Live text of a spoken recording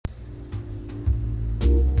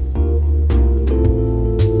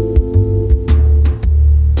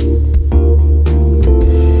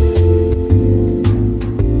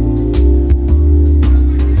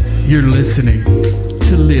You're listening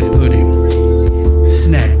to Lit Pudding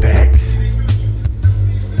Snack Packs.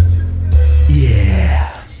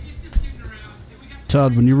 Yeah.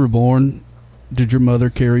 Todd, when you were born, did your mother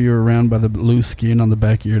carry you around by the loose skin on the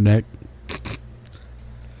back of your neck?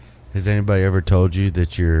 Has anybody ever told you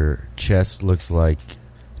that your chest looks like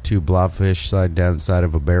two blobfish side down the side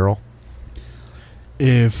of a barrel?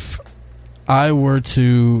 If I were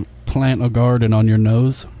to plant a garden on your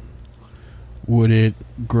nose, would it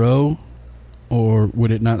grow or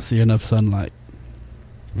would it not see enough sunlight?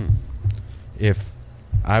 If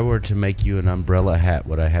I were to make you an umbrella hat,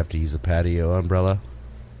 would I have to use a patio umbrella?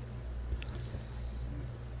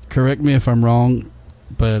 Correct me if I'm wrong,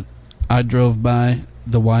 but I drove by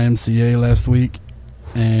the YMCA last week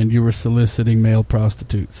and you were soliciting male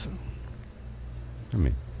prostitutes. I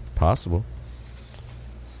mean, possible.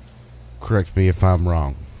 Correct me if I'm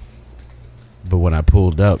wrong. But when I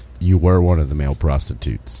pulled up, you were one of the male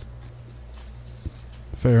prostitutes.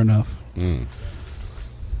 Fair enough.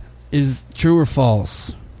 Is true or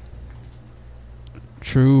false?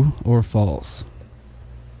 True or false?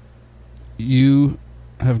 You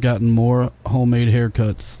have gotten more homemade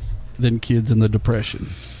haircuts than kids in the Depression.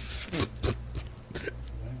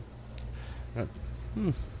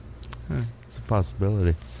 It's a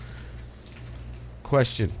possibility.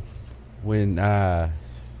 Question. When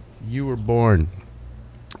you were born,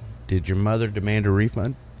 did your mother demand a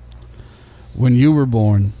refund? When you were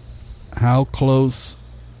born, how close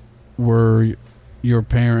were your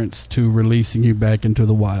parents to releasing you back into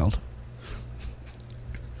the wild?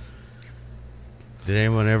 Did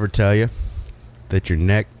anyone ever tell you that your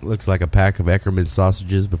neck looks like a pack of Eckerman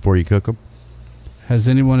sausages before you cook them? Has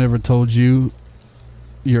anyone ever told you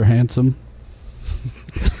you're handsome?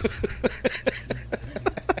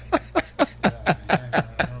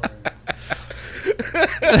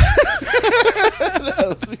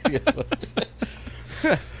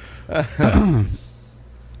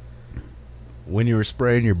 When you were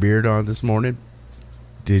spraying your beard on this morning,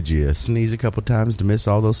 did you sneeze a couple times to miss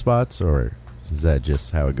all those spots, or is that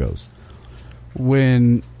just how it goes?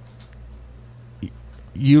 When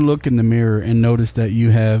you look in the mirror and notice that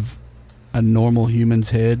you have a normal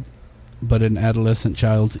human's head but an adolescent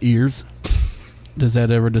child's ears, does that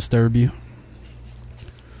ever disturb you?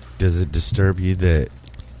 Does it disturb you that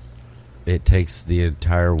it takes the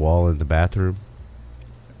entire wall in the bathroom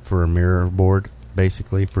for a mirror board,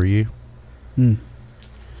 basically, for you?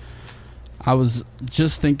 I was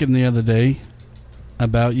just thinking the other day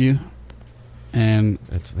about you, and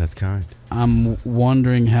That's kind. I'm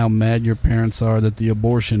wondering how mad your parents are that the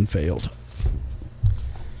abortion failed.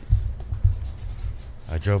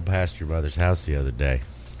 I drove past your mother's house the other day.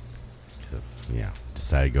 So,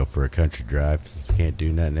 decided to go for a country drive since we can't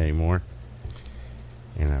do nothing anymore.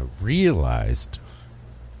 And I realized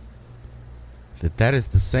that is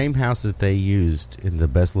the same house that they used in the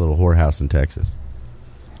best little whorehouse in Texas.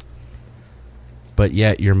 But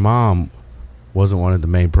yet your mom wasn't one of the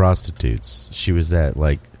main prostitutes. She was that,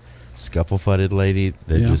 like, scuffle-footed lady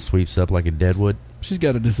that just sweeps up like a deadwood. She's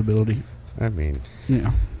got a disability. I mean...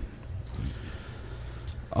 Yeah.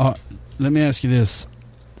 Let me ask you this.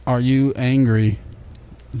 Are you angry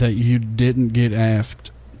that you didn't get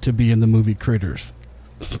asked to be in the movie Critters?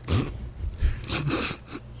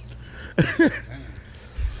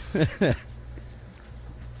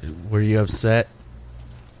 Were you upset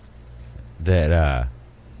that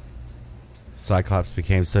Cyclops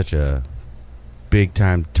became such a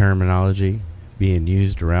big-time terminology being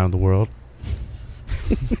used around the world?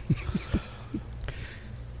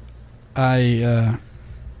 I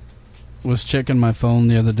was checking my phone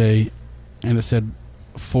the other day, and it said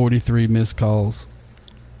 43 missed calls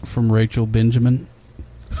from Rachel Benjamin.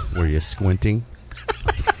 Were you squinting?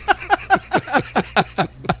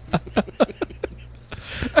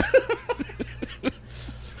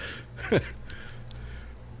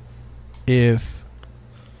 If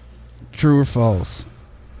true or false,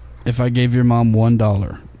 if I gave your mom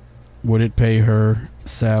 $1, would it pay her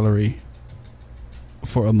salary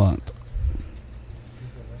for a month?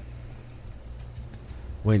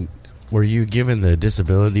 When were you given the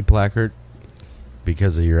disability placard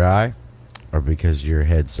because of your eye or because of your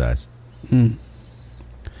head size?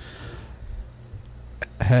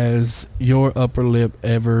 Has your upper lip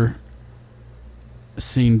ever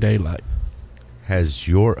seen daylight? Has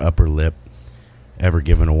your upper lip ever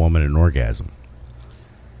given a woman an orgasm?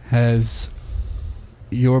 Has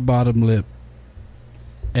your bottom lip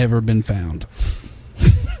ever been found?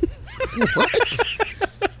 What?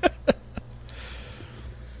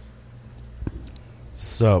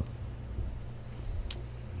 So,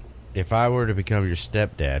 if I were to become your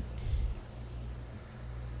stepdad,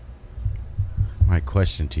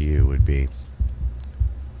 question to you would be,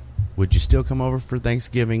 would you still come over for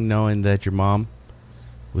Thanksgiving knowing that your mom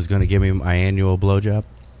was going to give me my annual blowjob?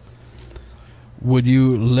 Would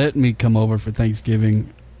you let me come over for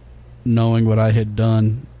Thanksgiving knowing what I had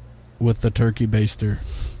done with the turkey baster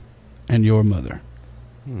and your mother?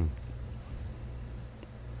 Did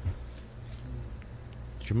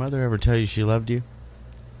your mother ever tell you she loved you?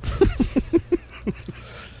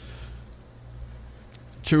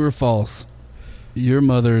 True or false? Your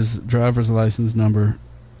mother's driver's license number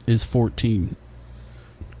is 14.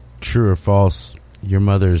 True or false? Your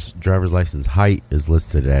mother's driver's license height is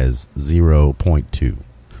listed as 0.2.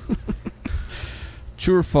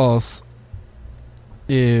 True or false?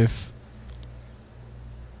 If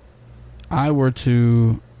I were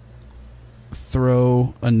to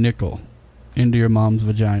throw a nickel into your mom's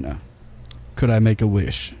vagina, could I make a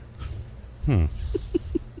wish?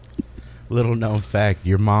 Little known fact,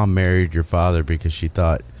 your mom married your father because she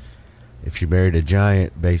thought if she married a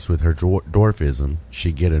giant based with her dwarfism,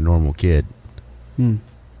 she'd get a normal kid.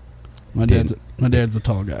 My dad's a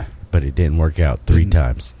tall guy. But it didn't work out three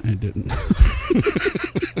times. It didn't.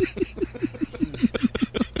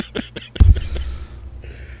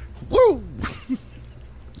 Woo!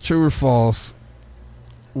 True or false?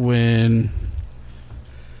 When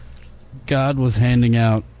God was handing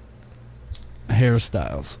out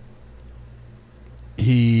hairstyles,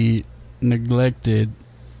 he neglected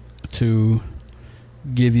to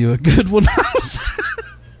give you a good one.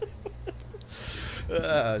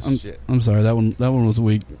 Shit. I'm sorry, that one was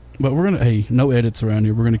weak. But we're gonna no edits around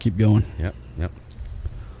here. We're gonna keep going. Yep.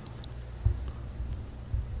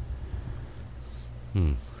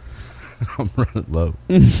 I'm running low.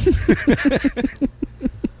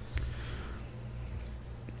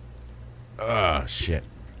 Oh shit.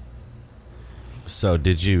 So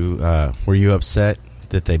did you were you upset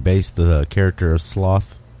that they based the character of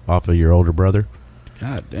Sloth off of your older brother?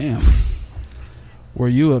 God damn. Were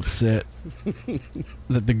you upset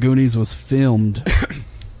that the Goonies was filmed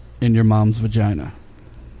in your mom's vagina?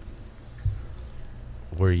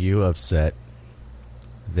 Were you upset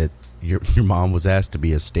that your mom was asked to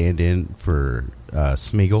be a stand-in for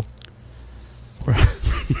Smeagol?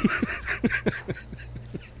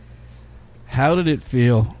 How did it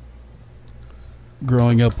feel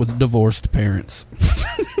growing up with divorced parents?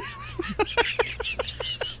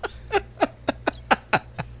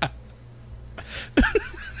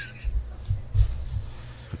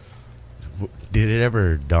 Did it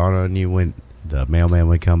ever dawn on you when the mailman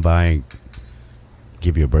would come by and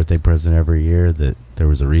give you a birthday present every year that there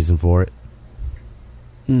was a reason for it?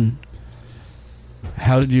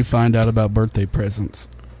 How did you find out about birthday presents?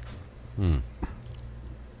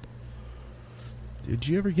 Did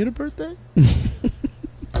you ever get a birthday?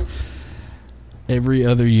 Every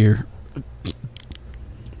other year.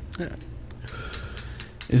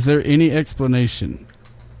 Is there any explanation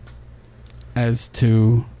as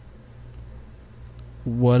to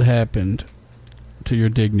what happened to your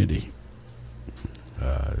dignity?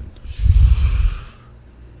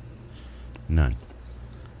 None.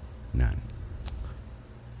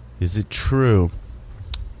 Is it true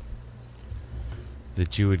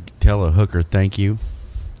that you would tell a hooker thank you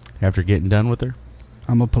after getting done with her?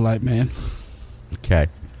 I'm a polite man. Okay.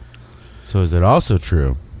 So is it also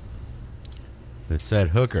true that said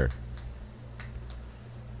hooker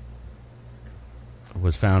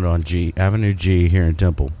was found on Avenue G here in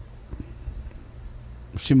Temple?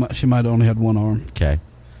 She might have only had one arm. Okay.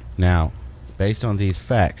 Now, based on these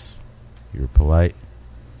facts, you were polite,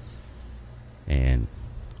 and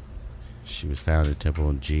she was found at Temple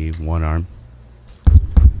and G, one arm.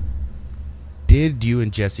 Did you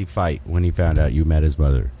and Jesse fight when he found out you met his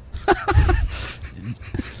mother?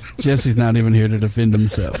 Jesse's not even here to defend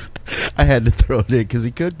himself. I had to throw it in because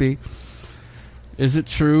he could be. Is it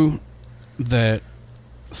true that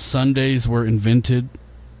Sundays were invented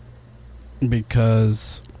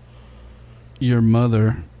because your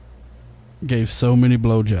mother gave so many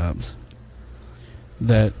blowjobs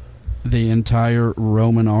that the entire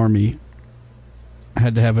Roman army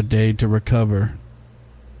had to have a day to recover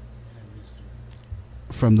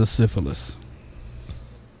from the syphilis?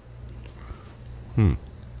 I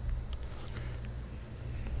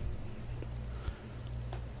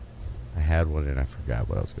had one and I forgot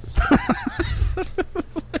what I was going to say.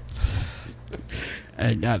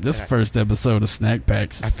 Hey, God, this first episode of Snack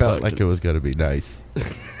Packs. I felt like it was going to be nice.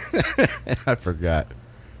 I forgot.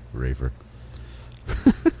 Raver.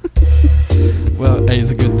 Well, hey,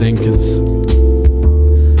 it's a good thing because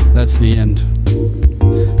that's the end.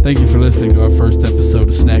 Thank you for listening to our first episode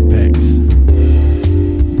of Snack Packs.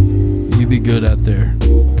 You be good out there.